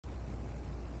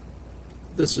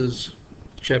This is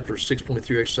chapter 6.3,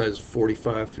 exercises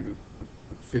 45 through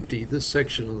 50. This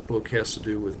section of the book has to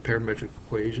do with parametric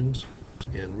equations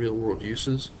and real-world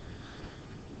uses.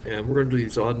 And we're going to do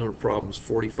these odd number problems,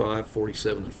 45,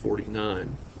 47, and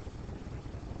 49.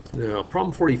 Now,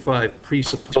 problem 45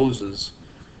 presupposes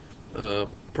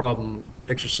problem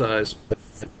exercise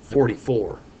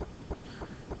 44.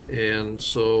 And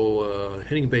so,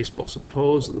 hitting a baseball.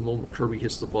 Suppose at the moment Kirby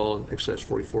hits the ball in exercise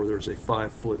 44, there's a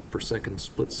 5 foot per second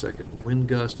split second wind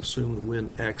gust. Assume the wind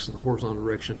acts in the horizontal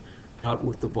direction out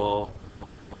with the ball.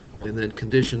 And then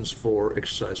conditions for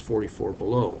exercise 44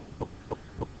 below.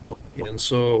 And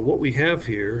so what we have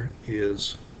here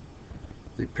is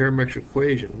the parametric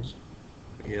equations.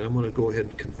 And I'm going to go ahead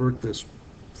and convert this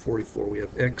 44. We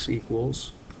have x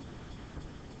equals,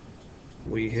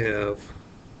 we have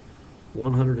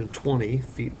 120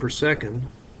 feet per second,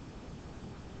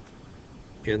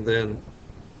 and then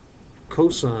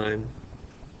cosine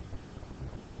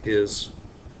is,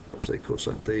 let's say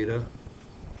cosine theta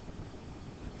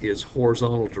is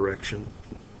horizontal direction,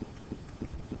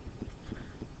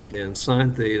 and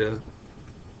sine theta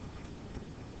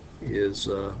is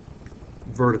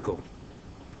vertical,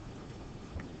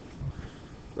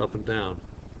 up and down.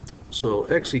 So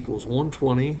x equals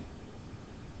 120,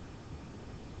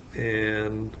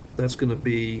 and that's going to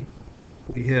be,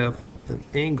 we have an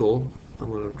angle, I'm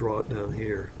going to draw it down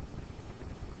here,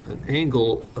 an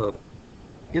angle of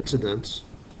incidence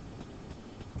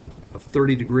of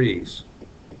 30 degrees.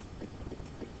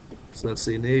 So that's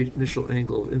the initial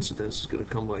angle of incidence. Is going to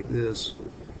come like this,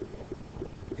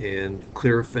 and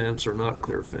clear a fence or not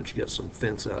clear a fence, you got some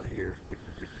fence out here.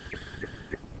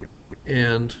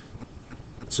 And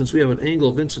since we have an angle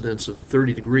of incidence of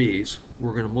 30 degrees,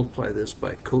 we're going to multiply this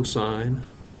by cosine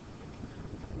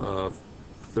of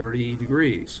 30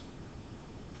 degrees.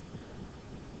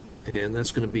 And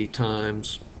that's going to be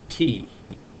times t.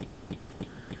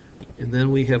 And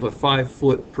then we have a 5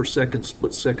 foot per second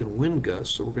split second wind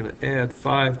gust, so we're going to add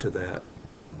 5 to that.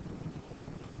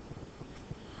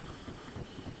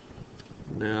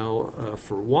 Now,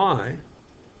 for y,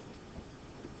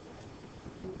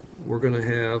 we're going to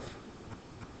have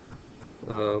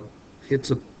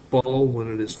hits a ball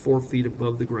when it is 4 feet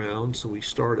above the ground, so we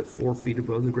start at 4 feet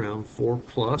above the ground, 4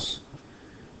 plus,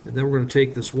 and then we're going to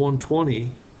take this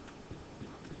 120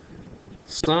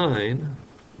 sine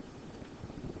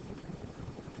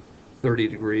 30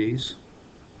 degrees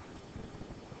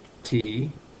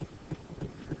t,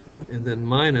 and then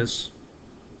minus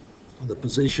the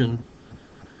position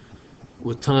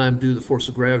with time due to the force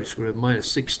of gravity, so we're going to have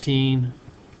minus 16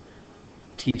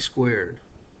 t squared.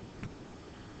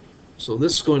 So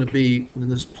this is going to be,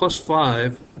 and this plus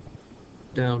 5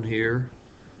 down here,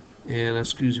 and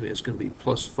excuse me, it's going to be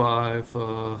plus 5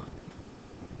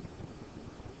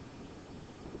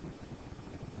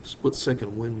 split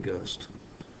second wind gust.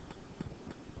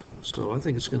 So I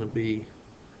think it's going to be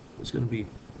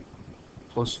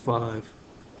plus 5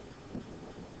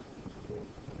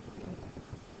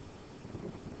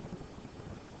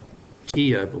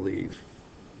 t, I believe,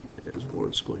 is what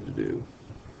it's going to do.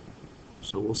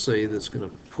 So we'll say that's going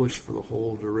to push for the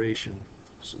whole duration,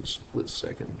 so split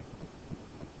second.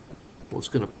 Well, it's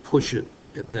going to push it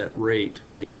at that rate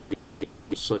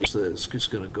such that it's just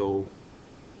going to go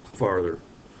farther.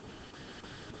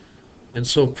 And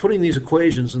so putting these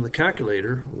equations in the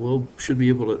calculator, we should be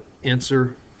able to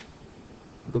answer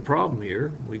the problem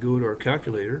here. We go to our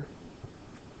calculator,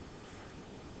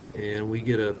 and we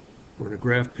get we're in a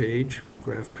graph page,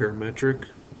 graph parametric.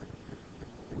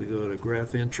 We go to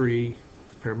graph entry,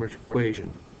 parametric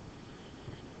equation.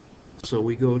 So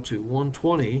we go to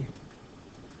 120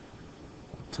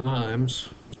 times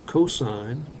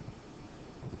cosine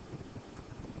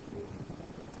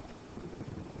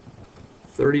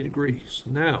 30 degrees.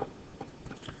 Now,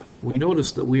 we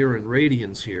notice that we are in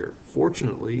radians here.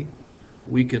 Fortunately,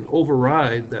 we can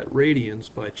override that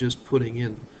radians by just putting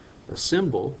in a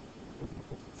symbol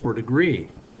for degree.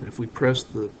 And if we press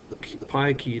the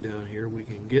pi key down here, we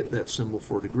can get that symbol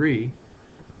for degree,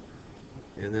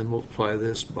 and then multiply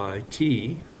this by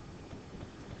t,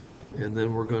 and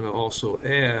then we're going to also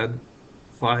add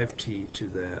 5t to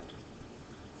that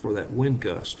for that wind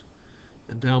gust.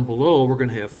 And down below, we're going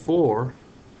to have 4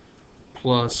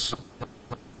 plus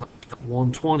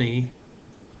 120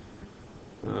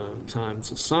 times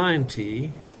the sine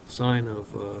t, sine of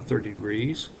 30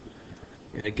 degrees.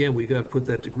 And again, we've got to put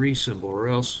that degree symbol, or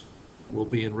else we'll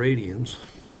be in radians.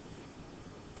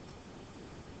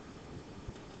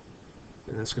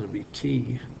 And that's going to be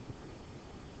t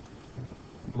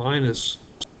minus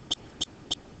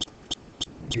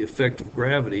the effect of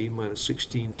gravity, minus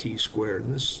 16t squared.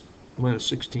 And this minus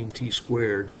 16t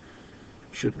squared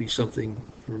should be something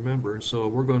to remember. And so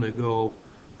we're going to go,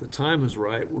 the time is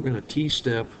right, we're going to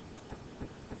t-step,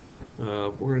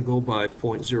 we're going to go by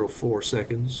 0.04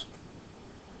 seconds.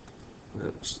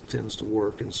 That tends to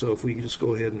work. And so if we just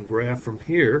go ahead and graph from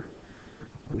here,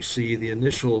 we see the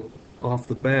initial off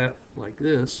the bat like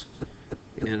this.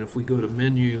 And if we go to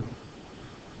menu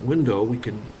window, we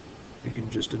can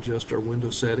just adjust our window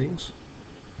settings.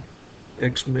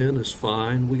 X-min is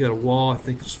fine. We got a wall, I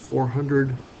think it's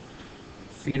 400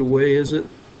 feet away, is it?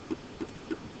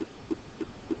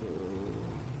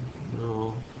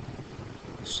 No.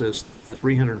 It says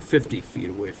 350 feet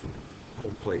away from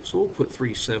home plate. So we'll put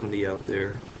 370 out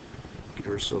there. Give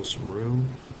ourselves some room.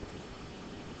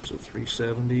 So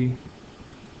 370.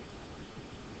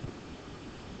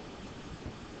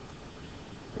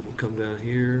 And we'll come down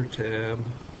here, tab.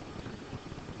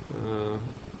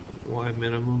 Y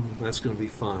minimum, that's going to be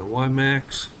fine. Y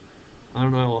max, I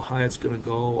don't know how high it's going to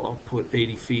go. I'll put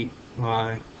 80 feet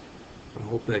high. I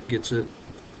hope that gets it.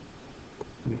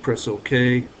 We press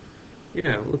OK.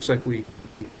 Yeah, it looks like we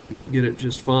get it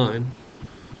just fine.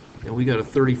 And we got a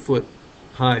 30-foot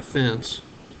high fence.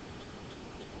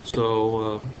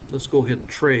 So let's go ahead and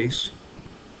trace.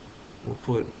 We'll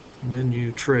put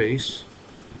menu trace.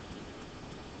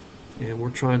 And we're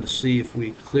trying to see if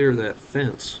we clear that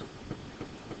fence.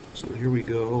 So here we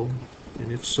go,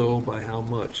 and if so, by how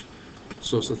much?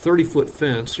 So it's a 30-foot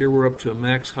fence. Here we're up to a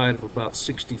max height of about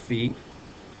 60 feet.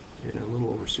 Yeah, a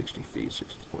little over 60 feet,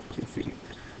 60.2 feet.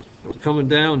 We're coming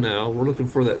down now. We're looking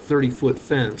for that 30-foot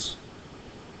fence.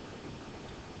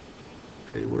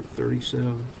 Okay, we're at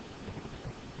 37.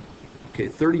 Okay,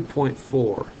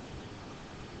 30.4.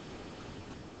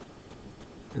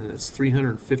 And it's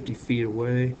 350 feet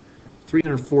away.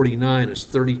 349 is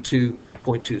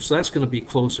 32.2, so that's going to be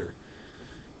closer.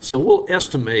 So we'll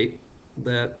estimate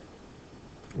that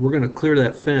we're going to clear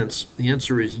that fence. The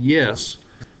answer is yes,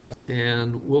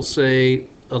 and we'll say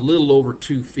a little over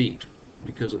 2 feet,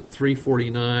 because at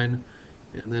 349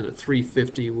 and then at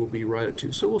 350 we'll be right at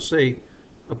 2. So we'll say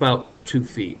about 2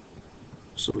 feet.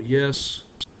 So yes,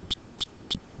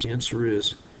 the answer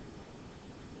is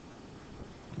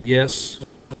yes.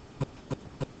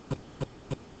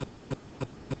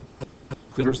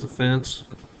 Clears the fence,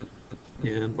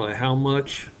 and by how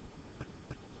much?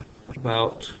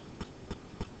 About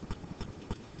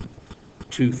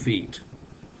 2 feet.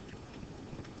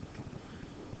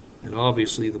 And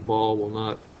obviously the ball will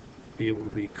not be able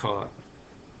to be caught.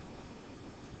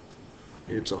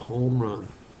 It's a home run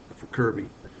for Kirby.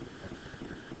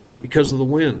 Because of the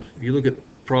wind. If you look at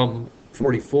problem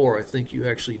 44, I think you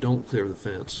actually don't clear the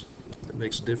fence. That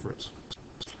makes a difference.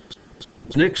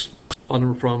 Next on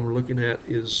the problem we're looking at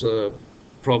is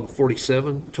problem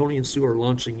 47. Tony and Sue are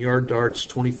launching yard darts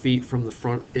 20 feet from the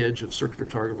front edge of circular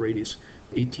target radius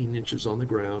 18 inches on the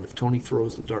ground. If Tony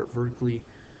throws the dart directly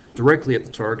at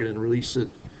the target and releases it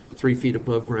 3 feet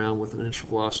above ground with an initial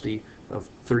velocity of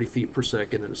 30 feet per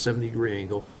second at a 70-degree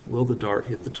angle, will the dart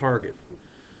hit the target?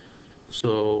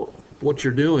 So what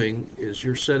you're doing is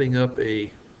you're setting up a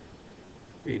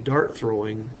dart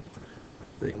throwing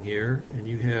thing here, and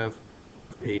you have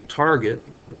a target.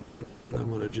 I'm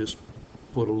going to just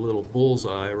put a little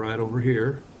bullseye right over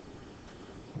here.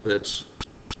 It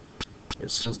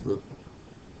says the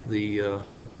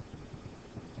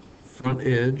front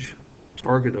edge,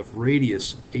 target of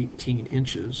radius 18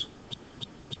 inches.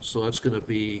 So that's going to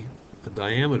be the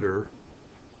diameter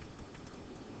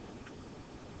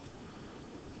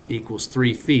equals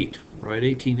 3 feet, right?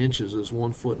 18 inches is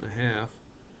 1.5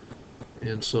 feet.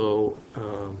 And so,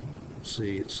 let's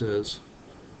see, it says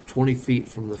 20 feet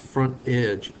from the front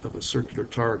edge of a circular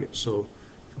target. So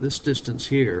this distance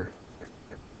here,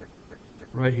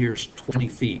 right here, is 20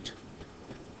 feet.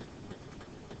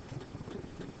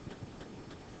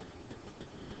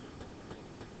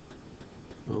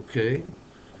 Okay,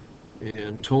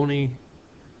 and Tony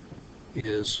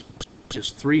is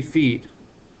just 3 feet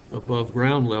above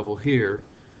ground level here,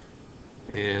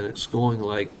 and it's going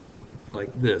like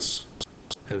this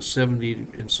at a 70,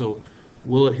 and so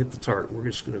will it hit the target? We're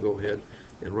just going to go ahead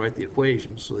and write the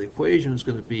equation. So the equation is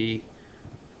going to be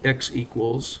x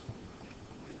equals,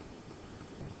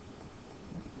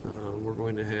 we're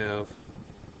going to have,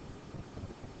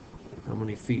 how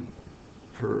many feet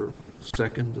per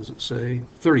second does it say?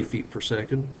 30 feet per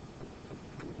second.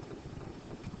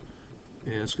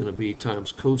 And it's going to be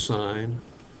times cosine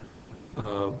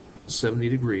of 70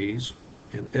 degrees,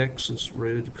 and x is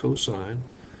related to cosine,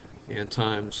 and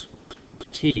times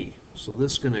t. So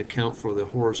this is going to account for the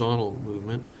horizontal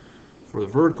movement. For the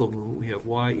vertical movement, we have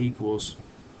y equals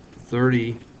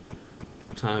 30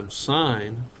 times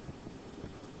sine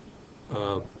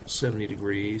 70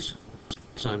 degrees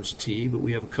times t, but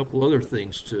we have a couple other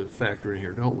things to factor in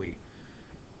here, don't we?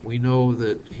 We know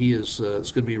that it's going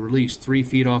to be released 3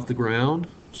 feet off the ground,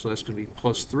 so that's going to be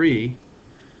plus 3.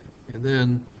 And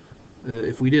then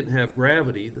if we didn't have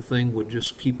gravity, the thing would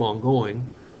just keep on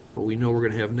going, but we know we're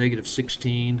going to have negative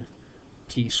 16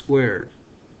 t squared.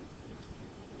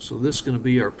 So this is going to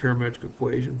be our parametric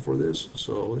equation for this.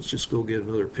 So let's just go get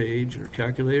another page in our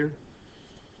calculator.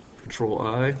 Control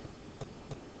I.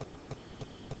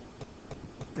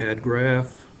 Add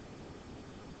graph.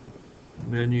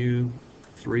 Menu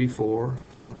 3, 4.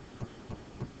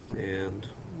 And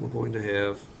we're going to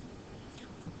have,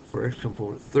 for x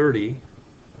component, 30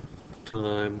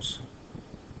 times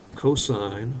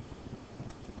cosine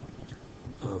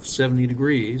of 70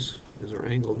 degrees is our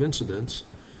angle of incidence.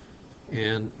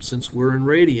 And since we're in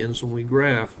radians when we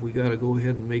graph, we got to go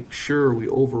ahead and make sure we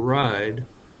override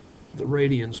the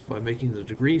radians by making the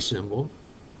degree symbol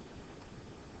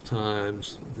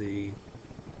times the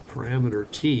parameter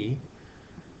t.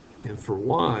 And for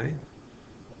y,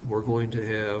 we're going to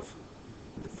have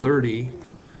 30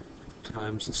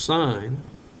 times the sine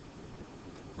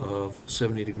of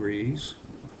 70 degrees.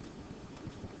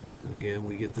 Again,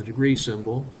 we get the degree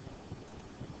symbol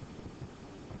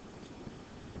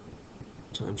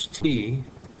times t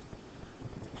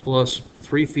plus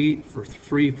 3 feet for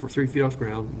 3 feet off the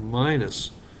ground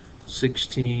minus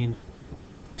 16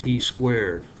 t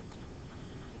squared.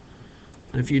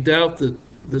 And if you doubt that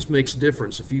this makes a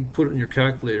difference, if you put it in your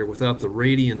calculator without the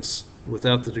radians,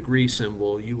 without the degree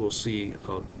symbol, you will see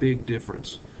a big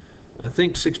difference. I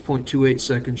think 6.28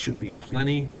 seconds should be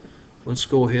plenty. Let's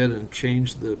go ahead and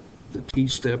change the t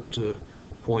step to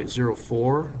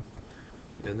 0.04,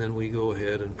 and then we go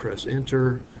ahead and press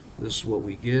enter. This is what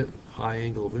we get, high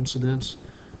angle of incidence.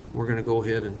 We're going to go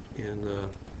ahead and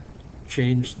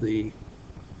change the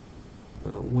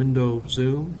window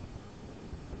zoom.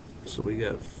 So we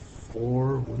got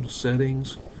 4 window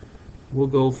settings.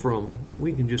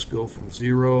 We can just go from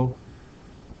 0,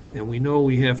 and we know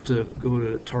we have to go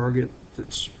to a target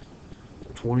that's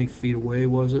 20 feet away,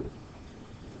 was it?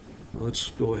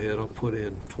 Let's go ahead, I'll put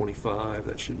in 25,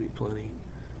 that should be plenty.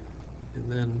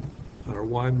 And then our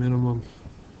Y minimum,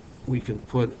 we can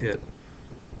put at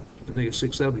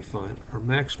 -6, that'll be fine. Our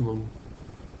maximum,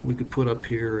 we could put up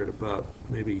here at about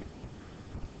maybe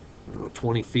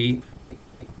 20 feet.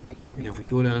 And if we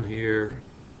go down here,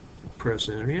 press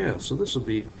enter, yeah, so this will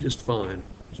be just fine.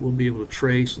 So we'll be able to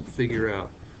trace and figure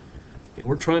out. And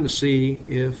we're trying to see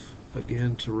if,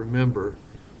 again, to remember,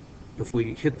 if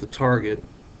we hit the target,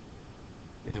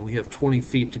 and we have 20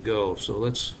 feet to go. So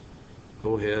let's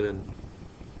go ahead and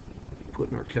put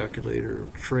in our calculator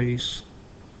trace,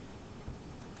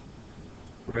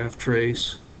 graph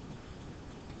trace.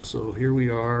 So here we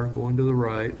are going to the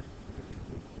right.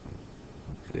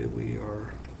 Okay, we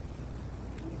are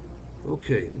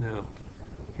okay. Now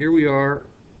here we are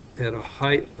at a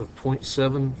height of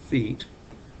 0.7 feet,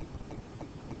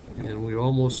 and we're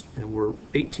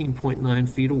 18.9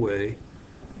 feet away.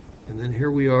 And then here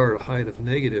we are at a height of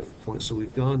negative point, so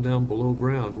we've gone down below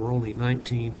ground. We're only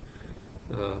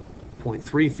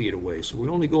 19.3 feet away, so we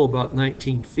only go about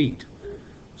 19 feet.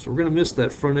 So we're going to miss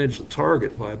that front edge of the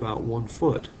target by about 1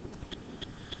 foot.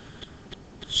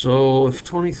 So if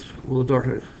 20, will the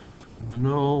dart,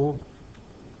 no,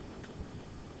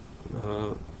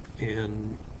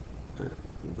 and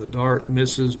the dart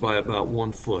misses by about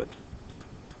 1 foot.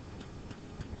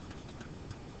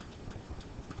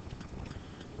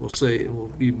 We'll say it will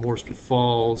be more, it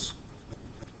falls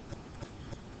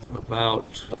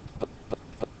about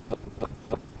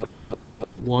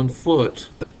 1 foot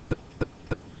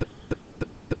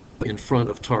in front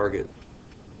of target.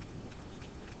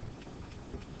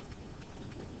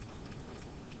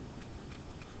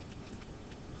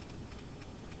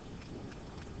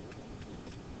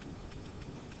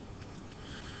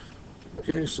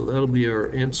 Okay, so that'll be our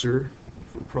answer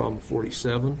for problem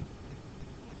 47.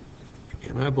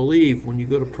 And I believe when you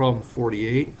go to problem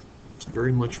 48, it's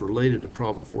very much related to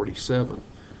problem 47,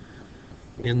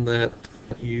 in that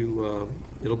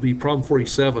it'll be problem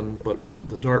 47, but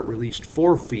the dart released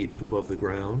 4 feet above the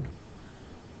ground,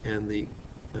 and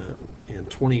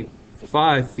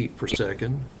 25 feet per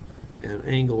second, and an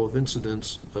angle of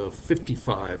incidence of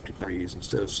 55 degrees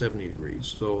instead of 70 degrees.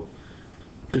 So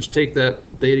just take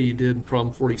that data you did in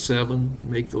problem 47,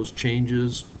 make those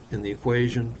changes in the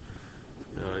equation.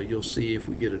 You'll see if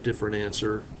we get a different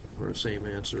answer or the same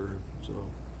answer. So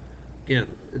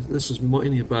again, this is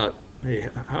mainly about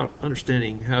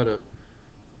understanding how to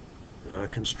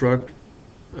construct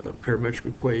a parametric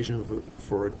equation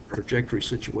for a trajectory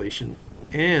situation,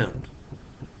 and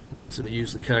to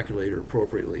use the calculator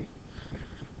appropriately.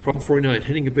 Problem 49,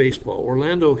 hitting a baseball.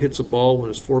 Orlando hits a ball when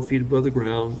it's 4 feet above the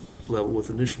ground level with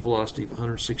initial velocity of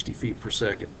 160 feet per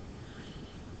second.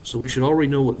 So we should already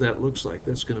know what that looks like.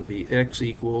 That's going to be x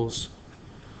equals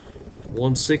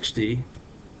 160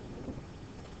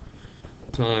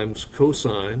 times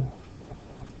cosine,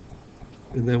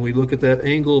 and then we look at that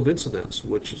angle of incidence,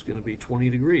 which is going to be 20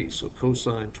 degrees. So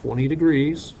cosine 20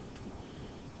 degrees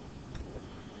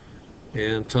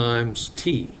and times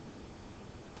t.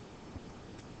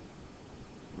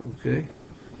 Okay,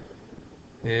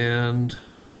 and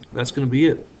that's going to be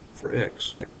it for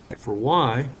x. For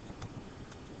y,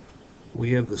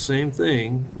 we have the same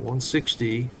thing,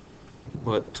 160,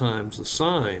 but times the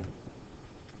sine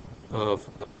of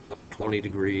 20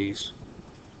 degrees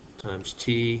times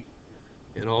t,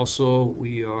 and also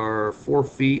we are 4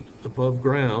 feet above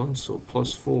ground, so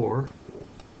plus 4,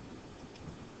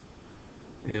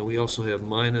 and we also have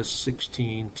minus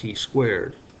 16t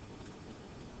squared,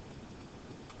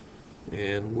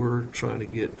 and we're trying to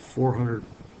get 400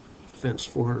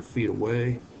 feet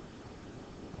away.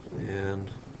 And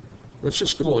let's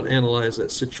just go and analyze that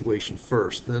situation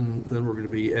first. Then we're going to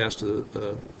be asked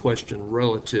a question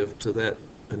relative to that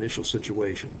initial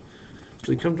situation.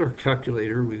 So we come to our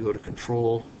calculator, we go to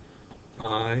Control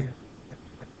I,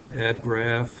 Add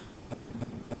Graph,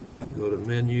 go to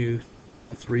Menu,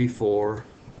 3, 4,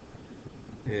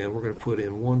 and we're going to put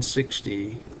in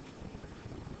 160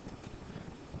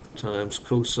 times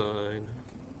cosine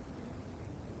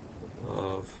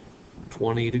of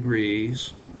 20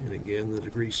 degrees, and again the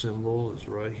degree symbol is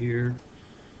right here,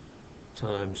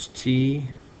 times t,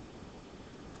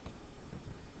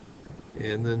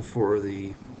 and then for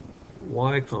the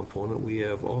y component we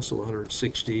have also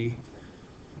 160,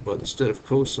 but instead of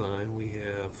cosine we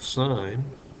have sine,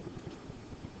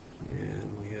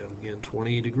 and we have again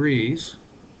 20 degrees,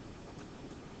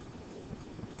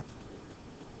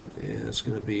 and it's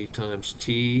going to be times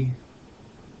t,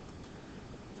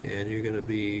 and you're going to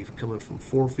be coming from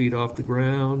 4 feet off the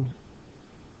ground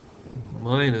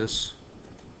minus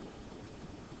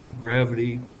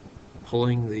gravity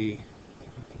pulling the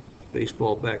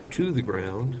baseball back to the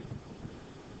ground,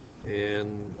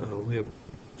 and we have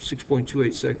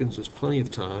 6.28 seconds is plenty of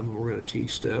time, and we're going to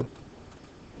t-step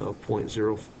of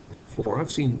 0.04.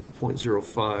 I've seen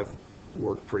 0.05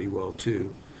 work pretty well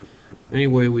too.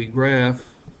 Anyway, we graph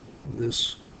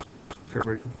this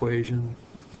parametric equation.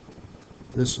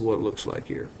 This is what it looks like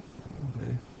here.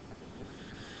 Okay.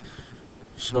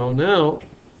 So now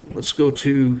let's go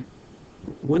to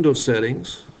window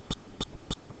settings.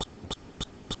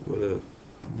 Go to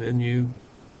Menu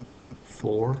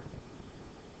 4,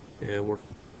 and we're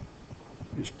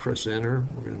just press enter.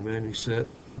 We're going to manually set.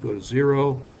 Go to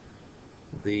 0.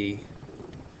 The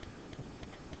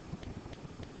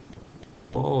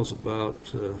ball is about,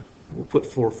 we'll put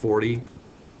 440.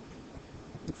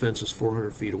 The fence is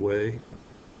 400 feet away.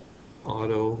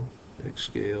 Auto, X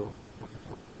scale.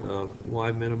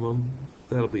 Y minimum,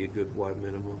 that'll be a good Y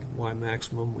minimum. Y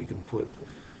maximum, we can put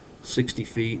 60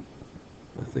 feet.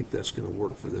 I think that's going to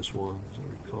work for this one, as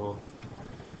I recall.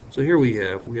 So here we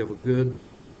have a good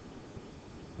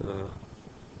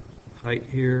height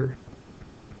here.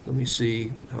 Let me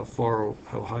see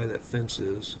how high that fence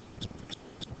is.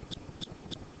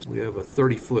 We have a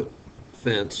 30-foot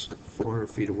fence 400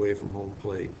 feet away from home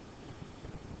plate.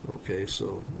 Okay,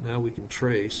 so now we can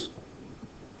trace,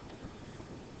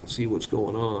 see what's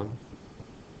going on.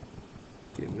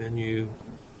 Okay, menu,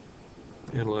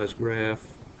 analyze graph,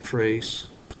 trace.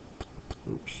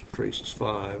 Oops, trace is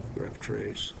 5, graph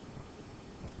trace.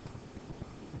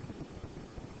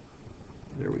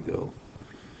 There we go.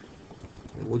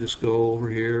 And we'll just go over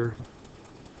here.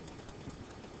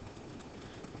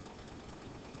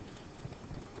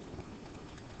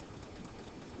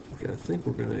 Okay, I think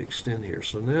we're going to extend here.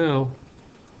 So now,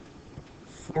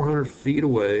 400 feet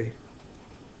away,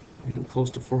 getting close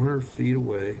to 400 feet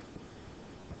away.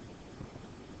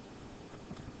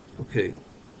 Okay,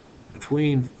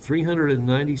 between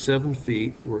 397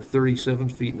 feet, we're 37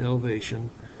 feet in elevation.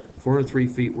 403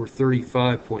 feet, we're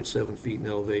 35.7 feet in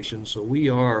elevation. So we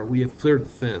have cleared the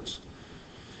fence.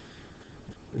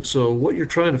 And so what you're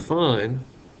trying to find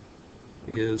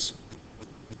is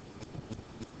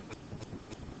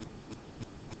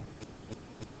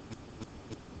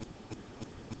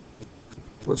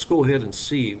let's go ahead and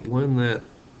see when we're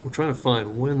trying to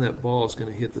find when that ball is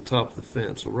going to hit the top of the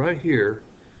fence. So right here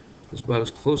is about as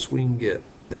close as we can get.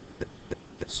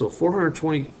 So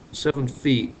 427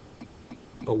 feet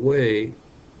away,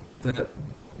 that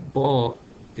ball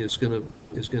is going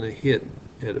to hit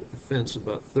at the fence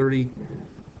about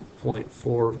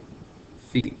 30.4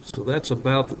 feet. So that's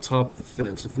about the top of the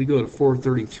fence. If we go to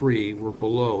 433, we're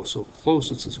below. So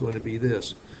closest is going to be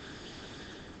this.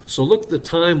 So look at the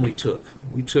time we took.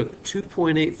 We took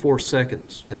 2.84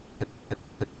 seconds.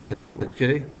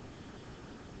 Okay?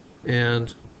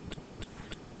 And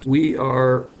we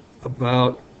are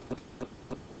about,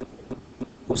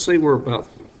 let's say we're about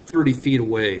 30 feet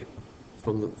away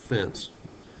from the fence.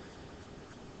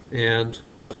 And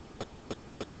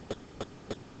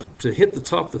to hit the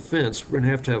top of the fence, we're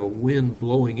going to have a wind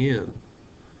blowing in.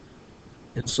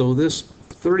 And so this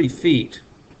 30 feet,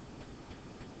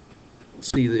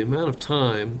 see, the amount of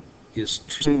time is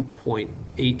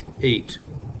 2.88,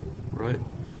 right?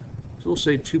 So we'll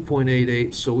say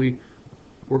 2.88. So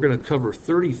we're going to cover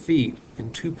 30 feet in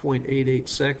 2.88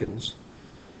 seconds.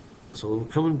 So we're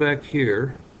coming back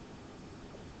here.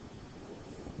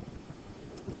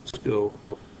 Let's go.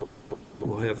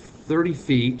 We'll have 30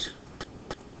 feet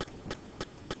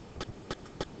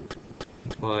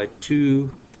by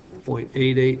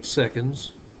 2.88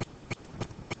 seconds.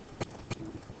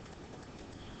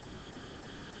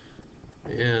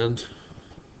 And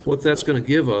what that's going to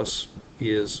give us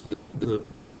is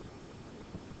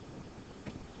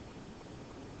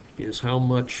how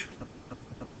much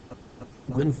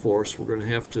wind force we're going to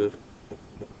have to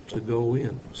go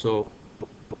in. So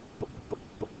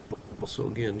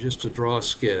again, just to draw a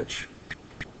sketch,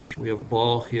 we have a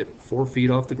ball hit 4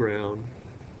 feet off the ground,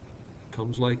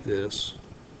 comes like this,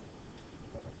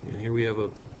 and here we have a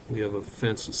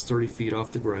fence that's 30 feet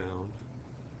off the ground.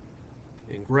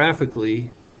 And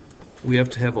graphically, we have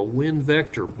to have a wind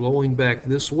vector blowing back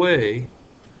this way,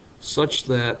 such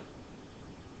that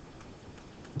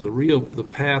the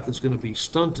path is going to be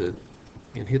stunted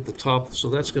and hit the top. So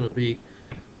that's going to be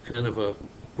kind of a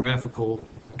graphical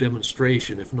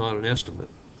demonstration, if not an estimate.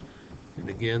 And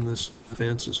again, this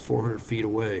fence is 400 feet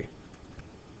away.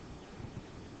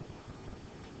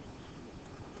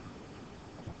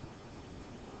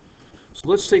 So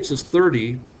let's take this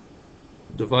 30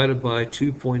 divided by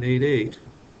 2.88.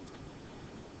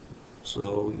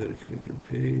 So we got to click your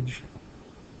page.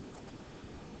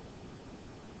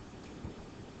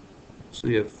 So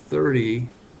you have 30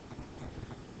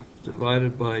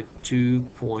 divided by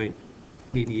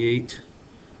 2.88,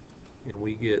 and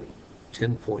we get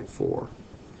 10.4.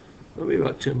 That'll be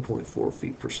about 10.4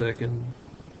 feet per second.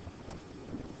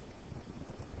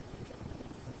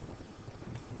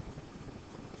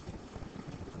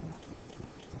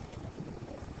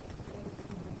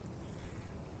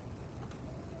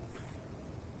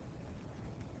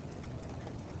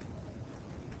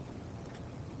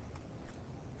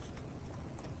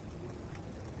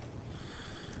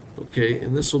 Okay,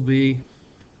 and this will be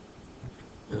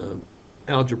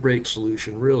algebraic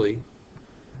solution, really.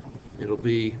 It'll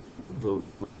be the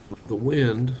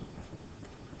wind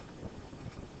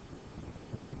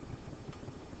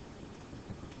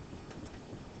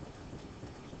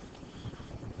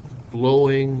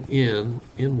blowing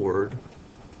inward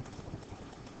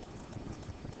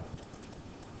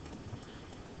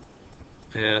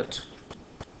at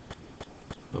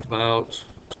about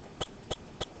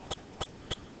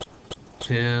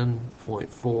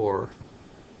 10.4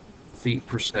 feet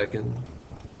per second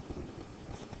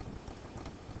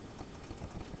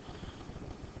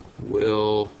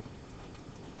will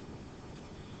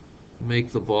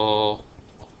make the ball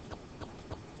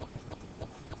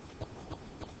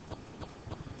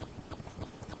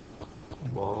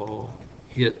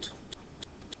hit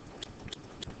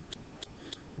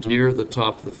near the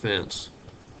top of the fence.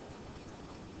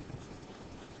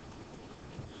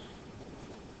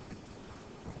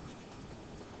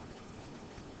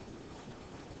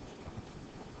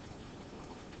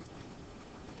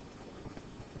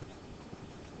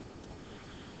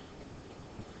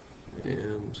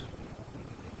 And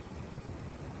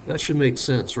that should make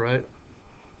sense, right?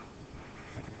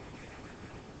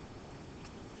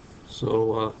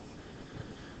 So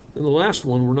then the last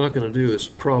one we're not going to do is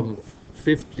problem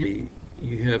 50.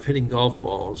 You have hitting golf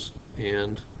balls,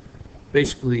 and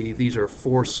basically these are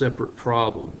 4 separate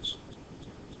problems,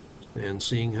 and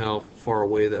seeing how far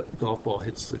away that golf ball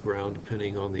hits the ground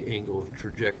depending on the angle of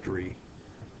trajectory.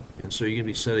 And so you're going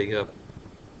to be setting up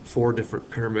 4 different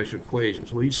parametric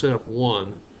equations. Well, you set up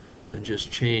one and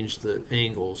just change the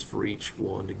angles for each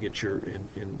one to get your and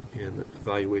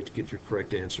evaluate to get your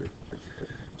correct answer.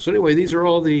 So anyway, these are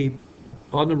all the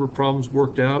odd number problems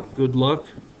worked out. Good luck,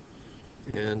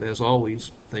 and as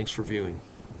always, thanks for viewing.